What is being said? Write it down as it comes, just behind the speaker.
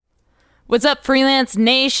What's up, Freelance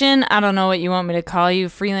Nation? I don't know what you want me to call you.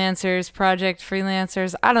 Freelancers, project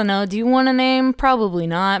freelancers. I don't know. Do you want a name? Probably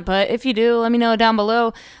not. But if you do, let me know down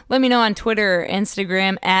below. Let me know on Twitter or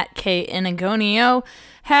Instagram at @KInagonio.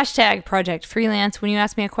 Hashtag Project Freelance when you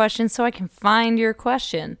ask me a question so I can find your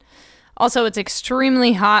question. Also, it's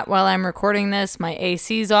extremely hot while I'm recording this. My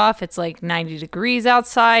AC's off. It's like 90 degrees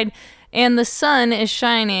outside. And the sun is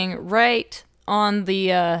shining right on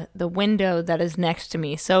the window that is next to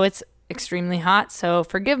me. So it's extremely hot, so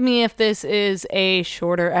forgive me if this is a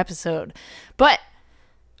shorter episode. But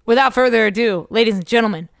without further ado, ladies and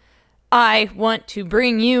gentlemen, I want to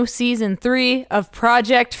bring you season 3 of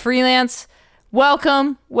Project Freelance.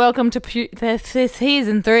 Welcome to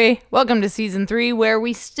season 3. Welcome to season 3, where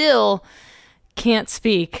we still can't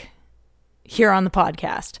speak here on the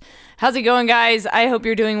podcast. How's it going, guys? I hope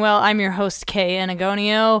you're doing well. I'm your host,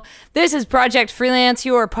 Inagonio. This is Project Freelance,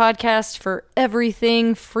 your podcast for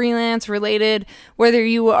everything freelance related, whether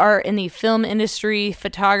you are in the film industry,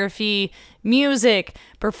 photography, music,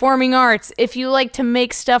 performing arts. If you like to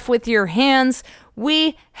make stuff with your hands,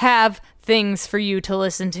 we have things for you to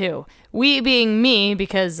listen to. We being me,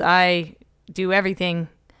 because I do everything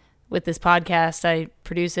with this podcast. I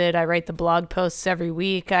produce it. I write the blog posts every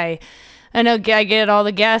week. I know I get all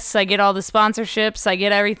the guests, I get all the sponsorships, I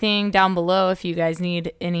get everything down below if you guys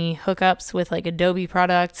need any hookups with like Adobe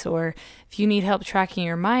products, or if you need help tracking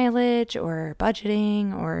your mileage or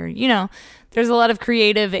budgeting, or, there's a lot of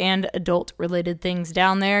creative and adult related things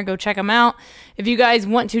down there. Go check them out. If you guys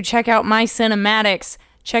want to check out my cinematics,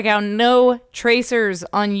 check out No Tracers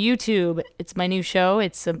on YouTube. It's my new show.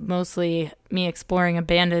 It's mostly me exploring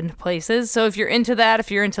abandoned places. So if you're into that,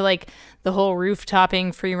 if you're into like the whole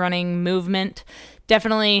roof-topping, free-running movement,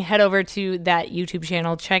 definitely head over to that YouTube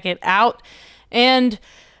channel. Check it out. And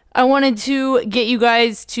I wanted to get you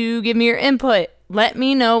guys to give me your input. Let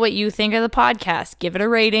me know what you think of the podcast. Give it a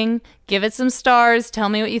rating. Give it some stars. Tell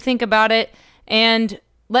me what you think about it. And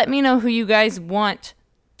let me know who you guys want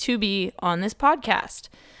to be on this podcast.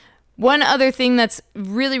 One other thing that's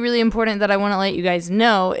really, really important that I want to let you guys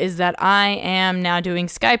know is that I am now doing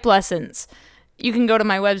Skype lessons. You can go to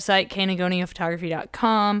my website,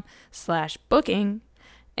 KNagoniaphotography.com/booking.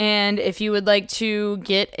 And if you would like to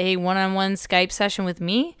get a one-on-one Skype session with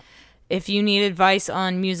me, if you need advice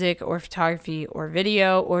on music or photography or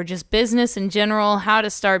video or just business in general, how to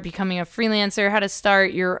start becoming a freelancer, how to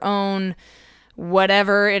start your own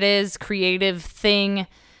whatever it is, creative thing,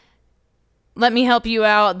 let me help you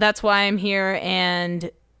out. That's why I'm here.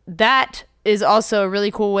 And that is also a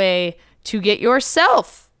really cool way to get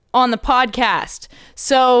yourself on the podcast.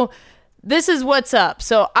 So this is what's up.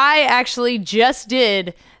 So I actually just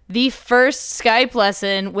did the first Skype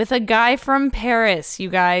lesson with a guy from Paris, you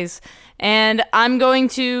guys. And I'm going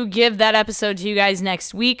to give that episode to you guys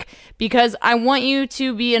next week because I want you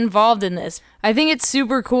to be involved in this. I think it's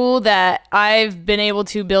super cool that I've been able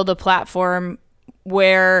to build a platform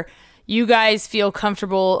where you guys feel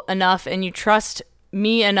comfortable enough and you trust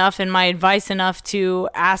me enough and my advice enough to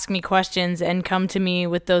ask me questions and come to me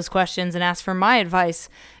with those questions and ask for my advice,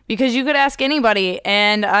 because you could ask anybody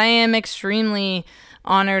and I am extremely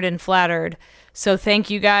honored and flattered. So thank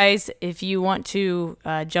you guys. If you want to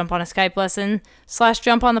jump on a Skype lesson /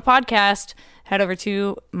 jump on the podcast, head over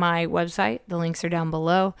to my website. The links are down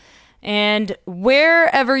below. And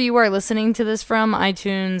wherever you are listening to this from,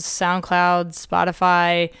 iTunes, SoundCloud,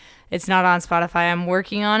 Spotify. It's not on Spotify. I'm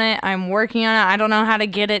working on it. I don't know how to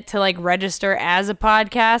get it to like register as a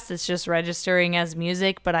podcast. It's just registering as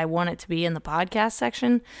music, but I want it to be in the podcast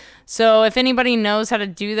section. So if anybody knows how to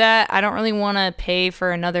do that, I don't really want to pay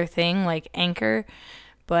for another thing like Anchor,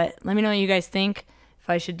 but let me know what you guys think if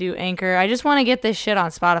I should do Anchor. I just want to get this shit on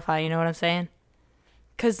Spotify. You know what I'm saying?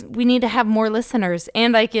 Because we need to have more listeners,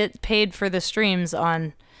 and I get paid for the streams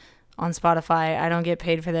on Spotify. I don't get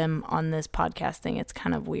paid for them on this podcast thing. It's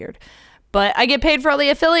kind of weird. But I get paid for all the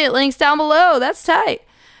affiliate links down below. That's tight.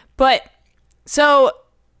 But so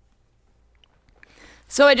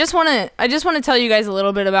I just want to tell you guys a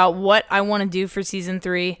little bit about what I want to do for season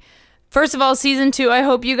 3. First of all, season 2, I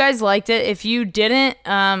hope you guys liked it. If you didn't,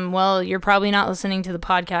 well, you're probably not listening to the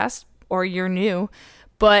podcast or you're new.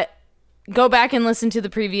 But go back and listen to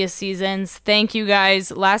the previous seasons. Thank you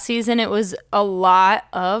guys. Last season, it was a lot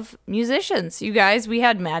of musicians. You guys, we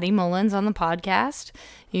had Maddie Mullins on the podcast.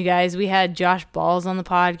 You guys, we had Josh Balls on the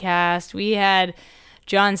podcast. We had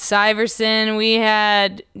John Syverson. We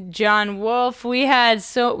had John Wolf. We had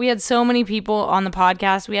so many people on the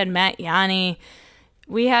podcast. We had Matt Yanni.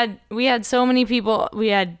 We had so many people. We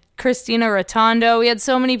had Christina Rotondo. We had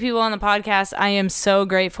so many people on the podcast. I am so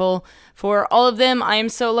grateful for all of them. I am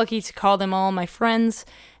so lucky to call them all my friends.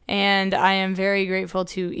 And I am very grateful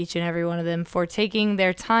to each and every one of them for taking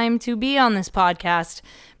their time to be on this podcast,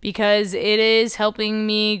 because it is helping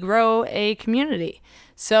me grow a community.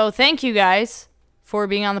 So thank you guys for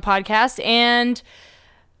being on the podcast. And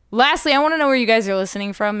lastly, I want to know where you guys are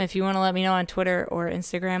listening from. If you want to let me know on Twitter or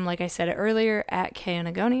Instagram, like I said earlier, at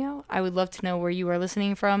 @KAnagonio. I would love to know where you are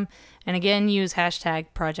listening from. And again, use hashtag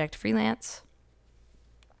Project Freelance.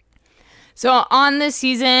 So on this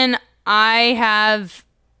season, I have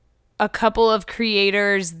a couple of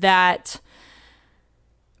creators that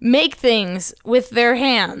make things with their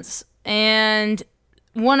hands. And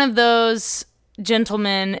one of those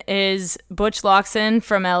gentlemen is Butch Loxon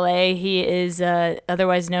from LA. He is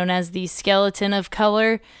otherwise known as the Skeleton of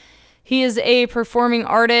Color. He is a performing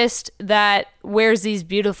artist that wears these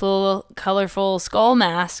beautiful, colorful skull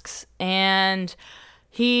masks, and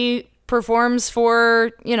he performs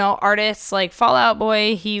for, artists like Fall Out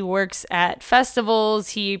Boy. He works at festivals.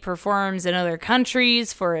 He performs in other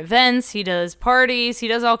countries for events. He does parties. He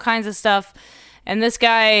does all kinds of stuff. And this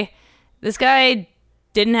guy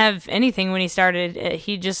didn't have anything when he started.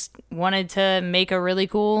 He just wanted to make a really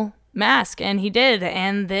cool mask, and he did.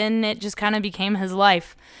 And then it just kind of became his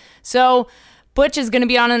life. So Butch is going to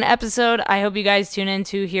be on an episode. I hope you guys tune in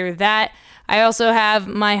to hear that. I also have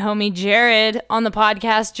my homie Jared on the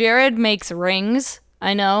podcast. Jared makes rings.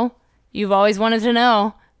 I know. You've always wanted to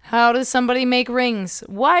know. How does somebody make rings?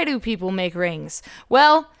 Why do people make rings?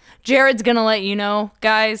 Well, Jared's going to let you know,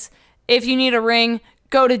 guys. If you need a ring,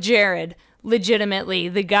 go to Jared. Legitimately.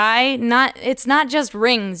 The guy, it's not just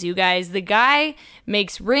rings, you guys. The guy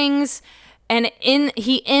makes rings, and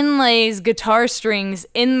he inlays guitar strings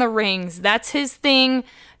in the rings. That's his thing.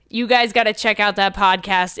 You guys got to check out that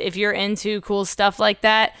podcast if you're into cool stuff like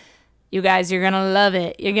that. You guys, you're going to love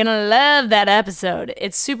it. You're going to love that episode.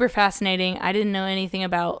 It's super fascinating. I didn't know anything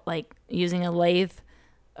about using a lathe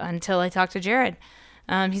until I talked to Jared.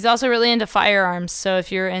 He's also really into firearms. So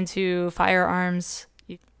if you're into firearms,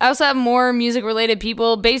 I also have more music-related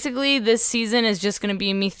people. Basically, this season is just going to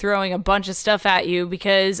be me throwing a bunch of stuff at you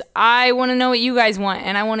because I want to know what you guys want,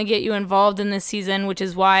 and I want to get you involved in this season, which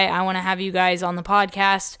is why I want to have you guys on the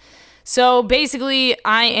podcast. So basically,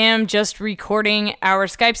 I am just recording our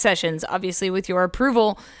Skype sessions, obviously with your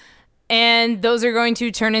approval, and those are going to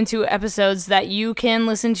turn into episodes that you can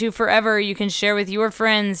listen to forever. You can share with your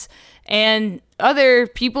friends, and other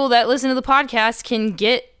people that listen to the podcast can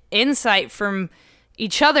get insight from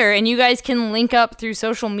each other, and you guys can link up through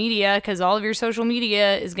social media, because all of your social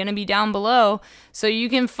media is going to be down below, so you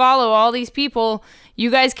can follow all these people. You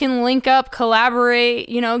guys can link up, collaborate,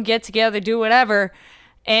 get together, do whatever.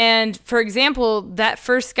 And for example, that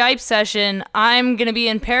first Skype session, I'm going to be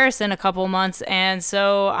in Paris in a couple months, and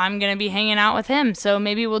so I'm going to be hanging out with him, so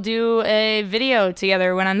maybe we'll do a video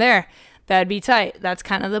together when I'm there. That'd be tight. That's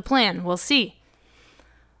kind of the plan. We'll see.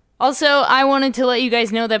 Also, I wanted to let you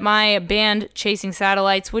guys know that my band, Chasing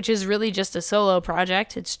Satellites, which is really just a solo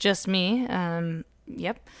project, it's just me,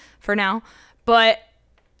 for now, but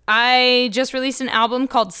I just released an album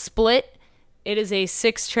called Split. It is a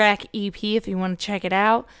 6-track EP if you want to check it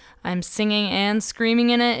out. I'm singing and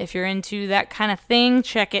screaming in it. If you're into that kind of thing,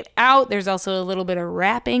 check it out. There's also a little bit of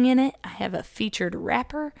rapping in it. I have a featured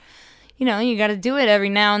rapper. You got to do it every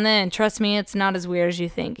now and then. Trust me, it's not as weird as you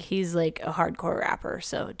think. He's like a hardcore rapper,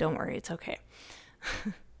 so don't worry, it's okay.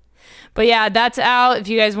 But yeah, that's out. If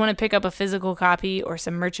you guys want to pick up a physical copy or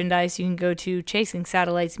some merchandise, you can go to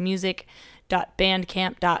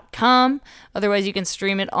chasingsatellitesmusic.bandcamp.com. Otherwise, you can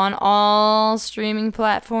stream it on all streaming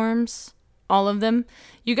platforms, all of them.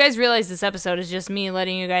 You guys realize this episode is just me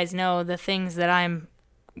letting you guys know the things that I'm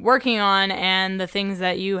working on and the things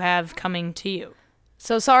that you have coming to you.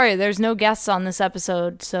 So sorry, there's no guests on this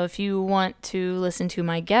episode, so if you want to listen to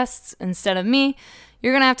my guests instead of me,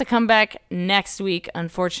 you're going to have to come back next week,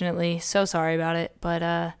 unfortunately. So sorry about it, but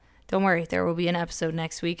don't worry, there will be an episode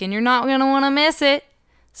next week, and you're not going to want to miss it.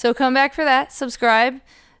 So come back for that, subscribe,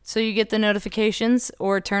 so you get the notifications,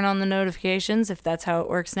 or turn on the notifications if that's how it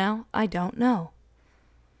works now. I don't know.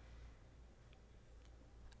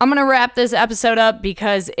 I'm going to wrap this episode up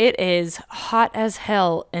because it is hot as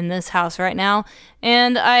hell in this house right now,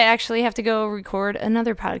 and I actually have to go record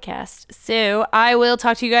another podcast. So I will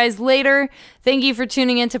talk to you guys later. Thank you for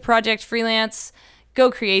tuning into Project Freelance. Go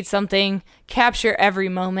create something, capture every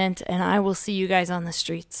moment, and I will see you guys on the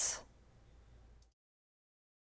streets.